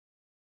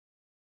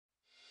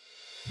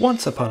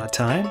Once upon a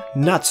time,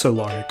 not so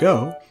long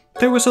ago,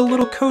 there was a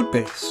little code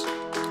base.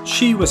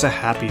 She was a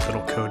happy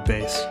little code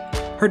base.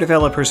 Her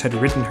developers had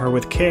written her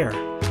with care.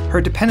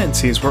 Her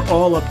dependencies were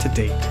all up to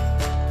date.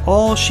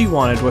 All she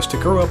wanted was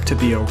to grow up to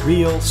be a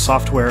real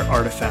software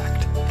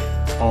artifact.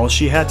 All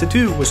she had to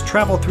do was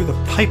travel through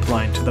the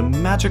pipeline to the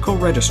magical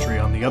registry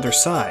on the other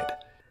side.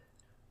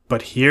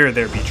 But here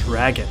there be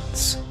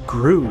dragons,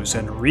 grus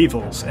and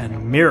revels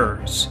and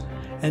mirrors,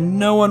 and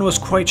no one was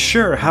quite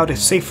sure how to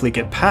safely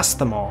get past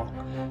them all.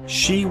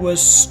 She was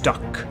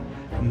stuck.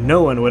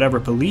 No one would ever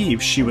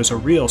believe she was a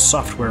real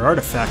software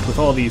artifact with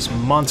all these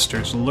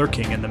monsters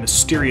lurking in the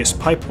mysterious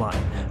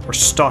pipeline or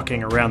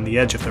stalking around the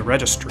edge of the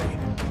registry.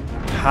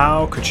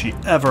 How could she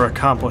ever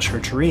accomplish her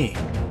dream?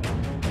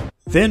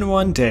 Then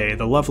one day,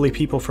 the lovely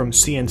people from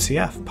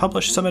CNCF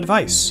published some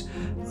advice,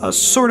 a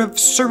sort of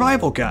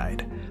survival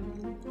guide.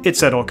 It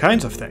said all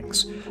kinds of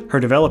things.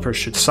 Her developers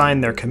should sign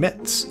their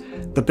commits.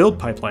 The build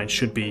pipeline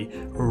should be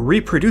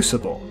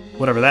reproducible,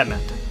 whatever that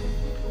meant.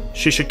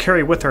 She should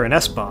carry with her an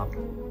S-bomb.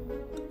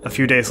 A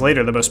few days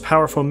later, the most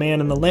powerful man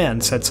in the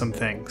land said some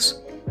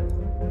things.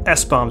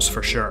 S-bombs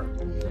for sure.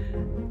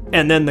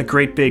 And then the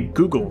great big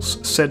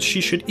Googles said she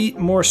should eat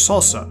more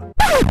salsa.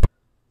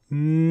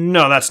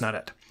 No, that's not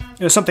it.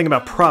 It was something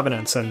about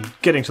provenance and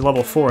getting to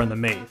level 4 in the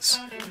maze.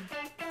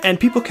 And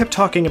people kept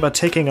talking about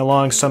taking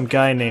along some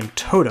guy named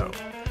Toto.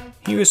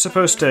 He was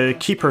supposed to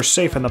keep her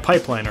safe in the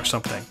pipeline or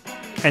something,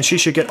 and she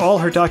should get all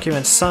her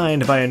documents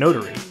signed by a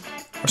notary,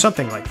 or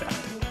something like that.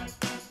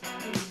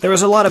 There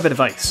was a lot of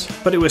advice,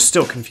 but it was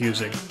still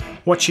confusing.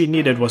 What she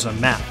needed was a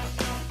map,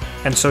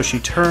 and so she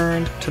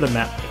turned to the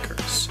map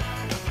makers.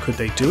 Could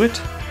they do it?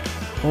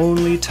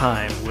 Only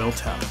time will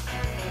tell.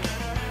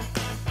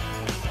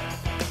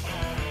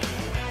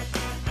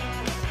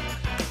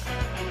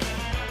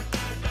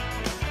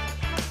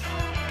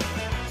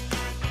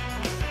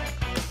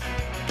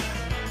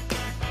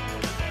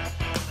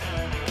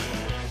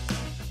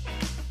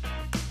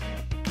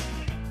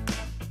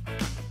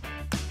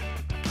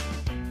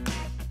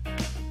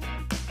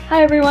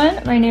 Hi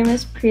everyone, my name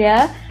is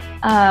Priya.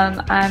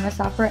 I'm a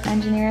software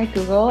engineer at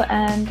Google,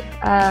 and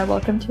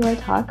welcome to our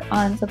talk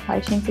on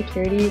supply chain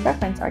security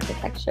reference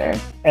architecture.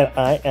 And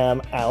I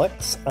am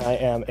Alex. I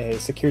am a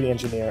security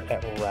engineer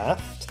at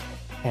Raft,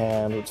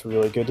 and it's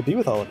really good to be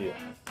with all of you.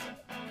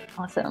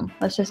 Awesome.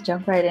 Let's just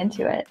jump right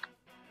into it.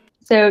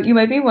 So you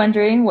might be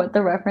wondering what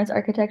the reference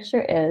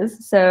architecture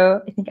is.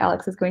 So I think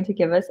Alex is going to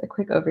give us a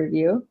quick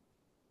overview.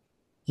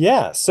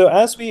 Yeah, so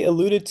as we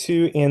alluded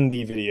to in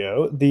the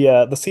video,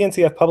 the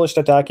CNCF published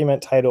a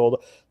document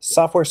titled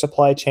Software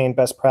Supply Chain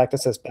Best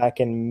Practices back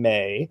in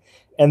May,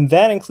 and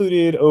that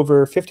included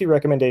over 50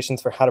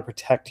 recommendations for how to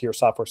protect your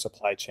software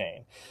supply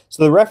chain.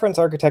 So the reference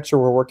architecture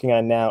we're working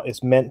on now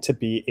is meant to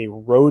be a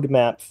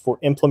roadmap for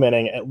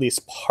implementing at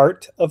least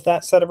part of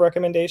that set of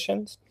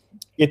recommendations.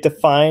 It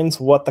defines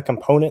what the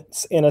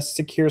components in a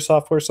secure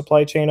software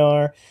supply chain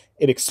are.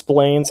 It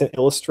explains and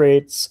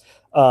illustrates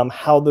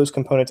how those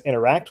components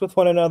interact with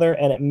one another,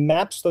 and it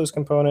maps those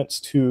components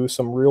to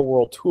some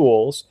real-world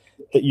tools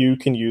that you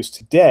can use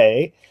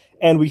today.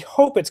 And we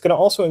hope it's going to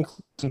also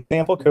include some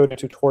sample code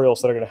and tutorials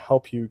that are going to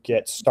help you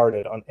get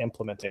started on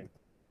implementing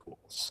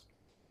tools.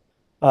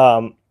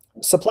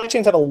 Supply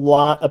chains have a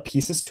lot of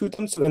pieces to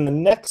them. So in the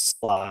next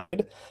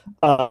slide,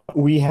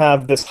 we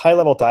have this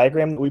high-level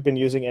diagram that we've been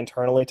using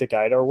internally to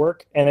guide our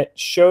work, and it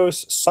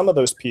shows some of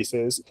those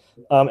pieces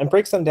and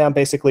breaks them down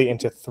basically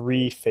into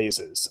 3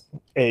 phases.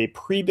 A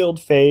pre-build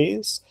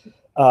phase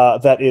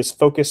that is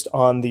focused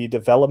on the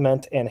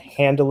development and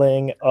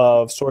handling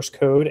of source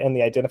code and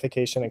the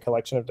identification and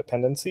collection of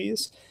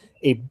dependencies.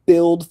 A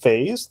build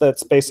phase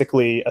that's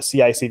basically a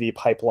CI/CD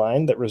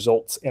pipeline that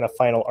results in a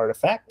final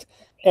artifact.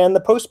 And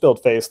the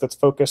post-build phase that's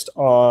focused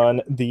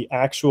on the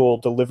actual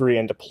delivery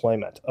and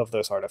deployment of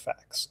those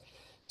artifacts.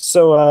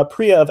 So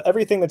Priya, of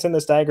everything that's in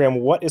this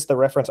diagram, what is the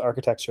reference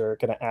architecture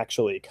going to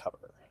actually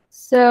cover?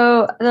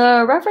 So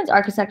the reference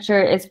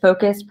architecture is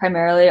focused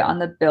primarily on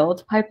the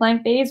build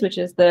pipeline phase, which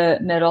is the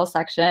middle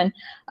section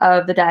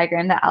of the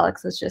diagram that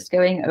Alex was just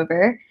going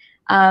over.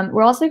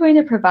 We're also going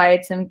to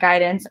provide some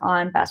guidance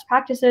on best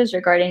practices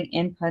regarding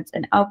inputs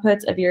and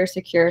outputs of your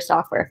secure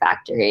software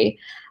factory.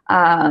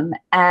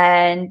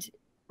 And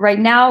right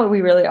now,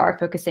 we really are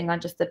focusing on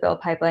just the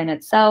build pipeline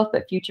itself,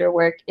 but future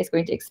work is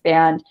going to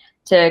expand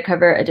to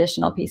cover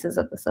additional pieces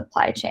of the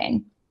supply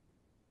chain.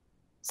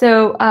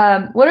 So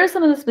what are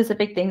some of the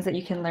specific things that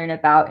you can learn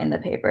about in the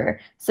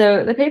paper?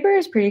 So the paper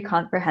is pretty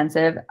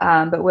comprehensive,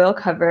 but will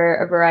cover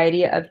a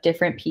variety of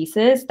different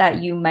pieces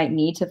that you might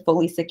need to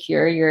fully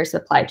secure your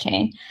supply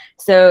chain.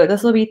 So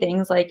this will be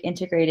things like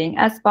integrating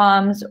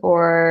S-bombs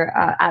or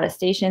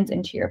attestations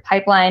into your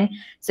pipeline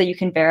so you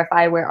can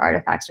verify where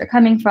artifacts are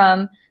coming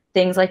from.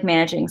 Things like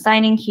managing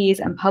signing keys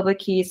and public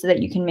keys so that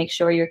you can make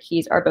sure your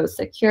keys are both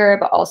secure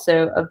but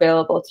also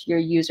available to your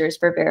users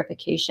for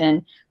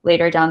verification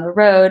later down the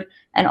road.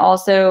 And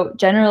also,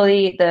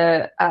 generally,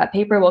 the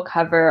paper will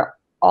cover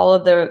all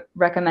of the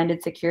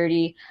recommended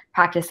security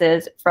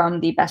practices from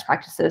the best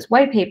practices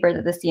white paper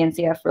that the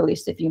CNCF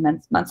released a few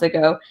months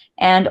ago,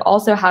 and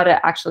also how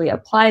to actually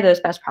apply those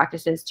best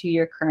practices to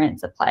your current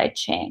supply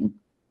chain.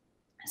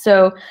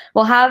 So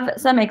we'll have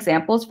some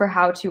examples for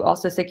how to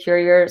also secure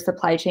your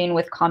supply chain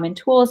with common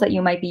tools that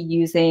you might be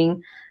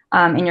using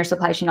in your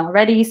supply chain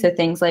already. So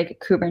things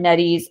like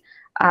Kubernetes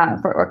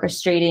for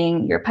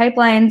orchestrating your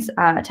pipelines,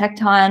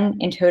 Tecton,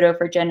 Intodo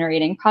for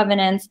generating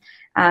provenance,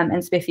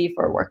 and Spiffy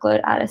for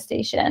workload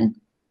attestation.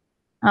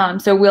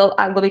 So we'll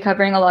be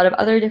covering a lot of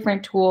other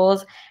different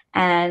tools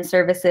and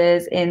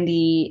services in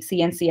the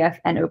CNCF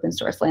and open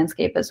source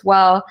landscape as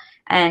well,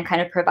 and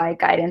kind of provide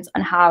guidance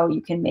on how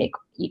you can make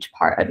each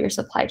part of your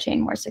supply chain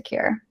more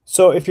secure.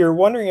 So if you're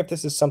wondering if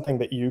this is something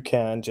that you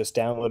can just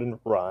download and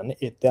run,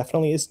 it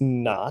definitely is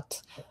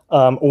not.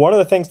 One of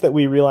the things that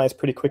we realized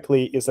pretty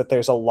quickly is that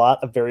there's a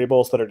lot of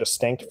variables that are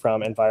distinct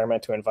from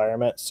environment to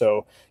environment.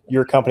 So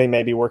your company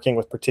may be working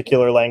with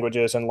particular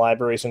languages and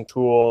libraries and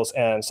tools,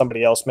 and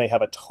somebody else may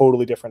have a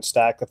totally different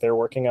stack that they're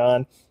working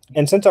on.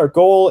 And since our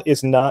goal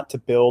is not to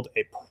build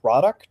a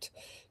product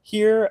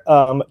here,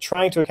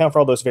 trying to account for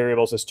all those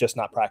variables is just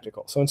not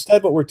practical. So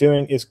instead, what we're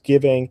doing is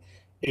giving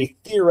a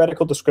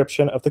theoretical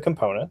description of the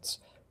components,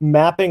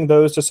 mapping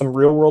those to some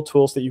real world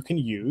tools that you can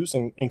use,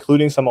 and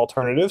including some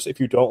alternatives if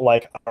you don't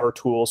like our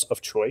tools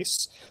of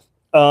choice,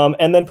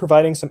 and then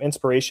providing some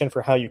inspiration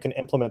for how you can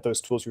implement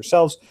those tools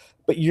yourselves.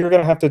 But you're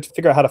going to have to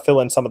figure out how to fill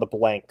in some of the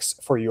blanks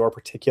for your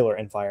particular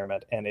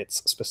environment and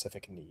its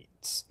specific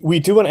needs. We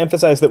do want to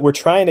emphasize that we're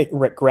trying to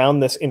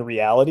ground this in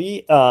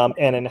reality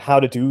and in how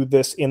to do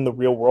this in the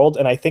real world.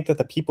 And I think that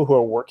the people who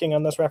are working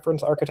on this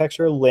reference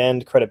architecture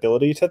lend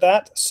credibility to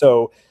that.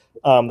 So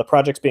the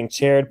project's being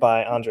chaired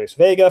by Andres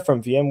Vega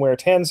from VMware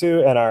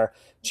Tanzu, and our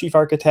chief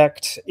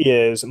architect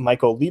is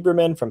Michael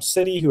Lieberman from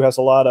Citi, who has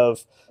a lot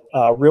of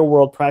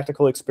real-world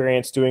practical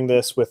experience doing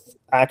this with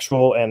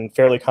actual and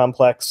fairly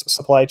complex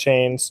supply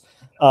chains.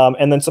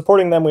 And then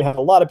supporting them, we have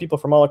a lot of people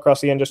from all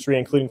across the industry,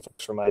 including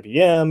folks from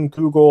IBM,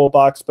 Google,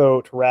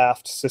 Boxboat,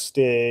 Raft,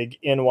 Sysdig,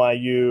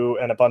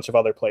 NYU, and a bunch of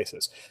other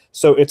places.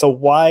 So it's a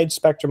wide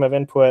spectrum of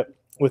input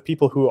with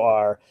people who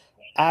are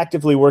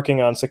actively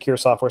working on secure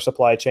software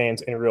supply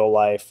chains in real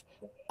life,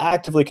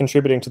 actively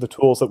contributing to the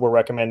tools that we're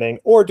recommending,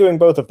 or doing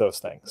both of those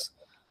things.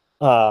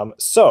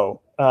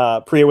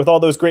 Priya, with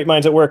all those great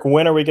minds at work,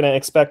 when are we going to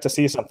expect to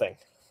see something?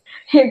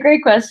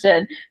 Great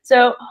question.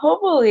 So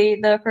hopefully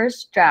the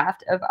first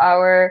draft of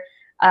our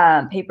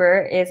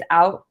paper is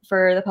out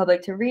for the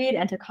public to read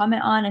and to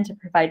comment on and to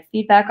provide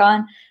feedback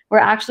on. We're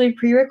actually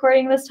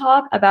pre-recording this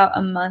talk about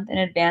a month in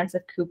advance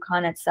of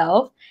KubeCon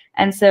itself.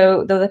 And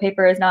so though the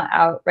paper is not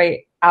out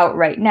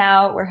right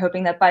now, we're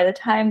hoping that by the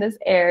time this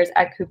airs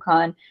at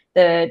KubeCon,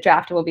 the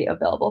draft will be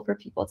available for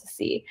people to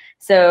see.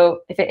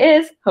 So if it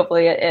is,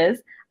 hopefully it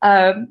is,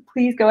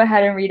 please go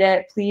ahead and read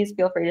it. Please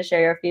feel free to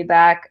share your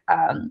feedback.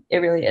 It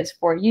really is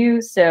for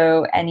you.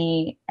 So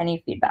any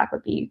feedback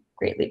would be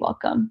greatly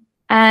welcome.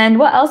 And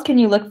what else can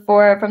you look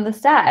for from the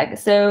STAG?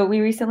 So we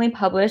recently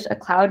published a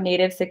cloud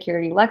native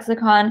security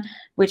lexicon,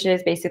 which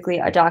is basically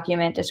a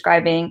document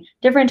describing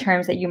different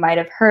terms that you might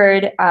have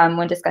heard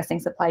when discussing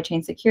supply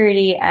chain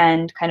security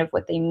and kind of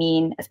what they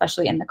mean,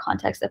 especially in the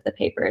context of the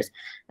papers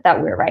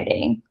that we're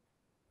writing.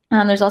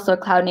 There's also a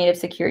cloud native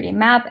security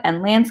map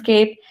and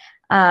landscape,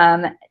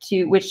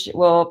 which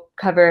will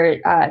cover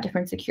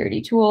different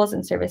security tools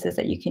and services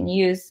that you can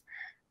use.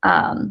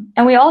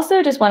 And we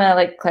also just want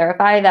to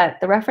clarify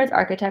that the reference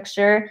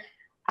architecture,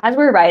 as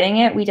we're writing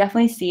it, we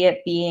definitely see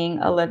it being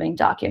a living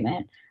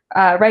document.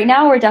 Right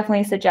now, we're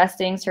definitely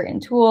suggesting certain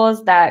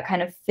tools that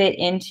kind of fit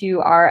into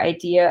our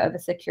idea of a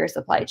secure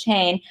supply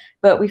chain,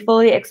 but we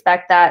fully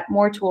expect that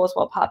more tools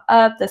will pop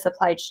up, the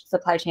supply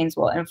chains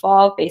will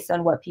evolve based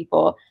on what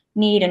people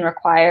need and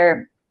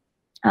require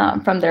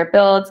from their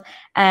builds.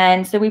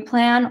 And so we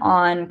plan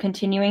on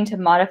continuing to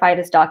modify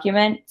this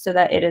document so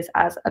that it is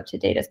as up to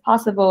date as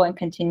possible and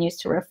continues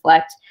to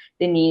reflect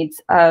the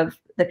needs of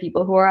the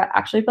people who are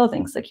actually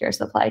building secure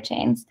supply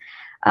chains.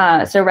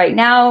 So right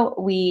now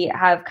we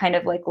have kind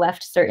of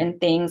left certain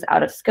things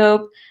out of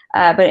scope,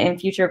 but in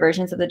future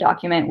versions of the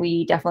document,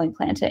 we definitely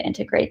plan to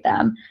integrate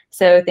them.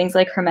 So things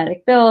like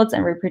hermetic builds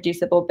and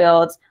reproducible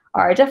builds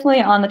are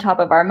definitely on the top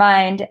of our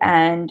mind,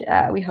 and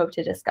we hope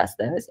to discuss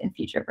those in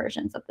future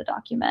versions of the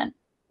document.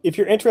 If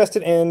you're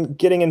interested in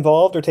getting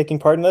involved or taking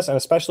part in this, and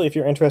especially if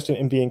you're interested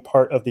in being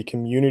part of the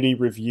community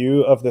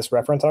review of this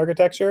reference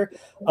architecture,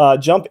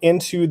 jump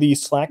into the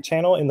Slack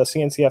channel in the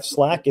CNCF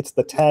Slack. It's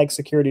the Tag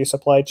Security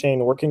Supply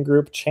Chain Working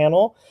Group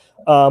channel.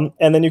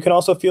 And then you can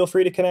also feel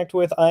free to connect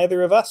with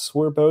either of us.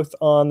 We're both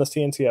on the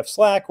CNCF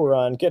Slack, we're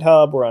on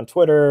GitHub, we're on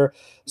Twitter,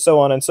 so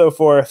on and so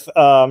forth.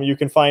 You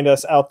can find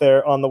us out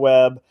there on the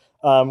web.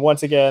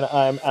 Once again,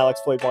 I'm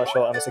Alex Floyd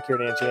Marshall. I'm a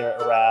security engineer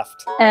at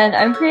Raft. And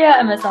I'm Priya.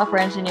 I'm a software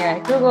engineer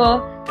at Google.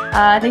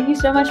 Thank you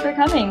so much for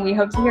coming. We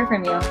hope to hear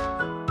from you.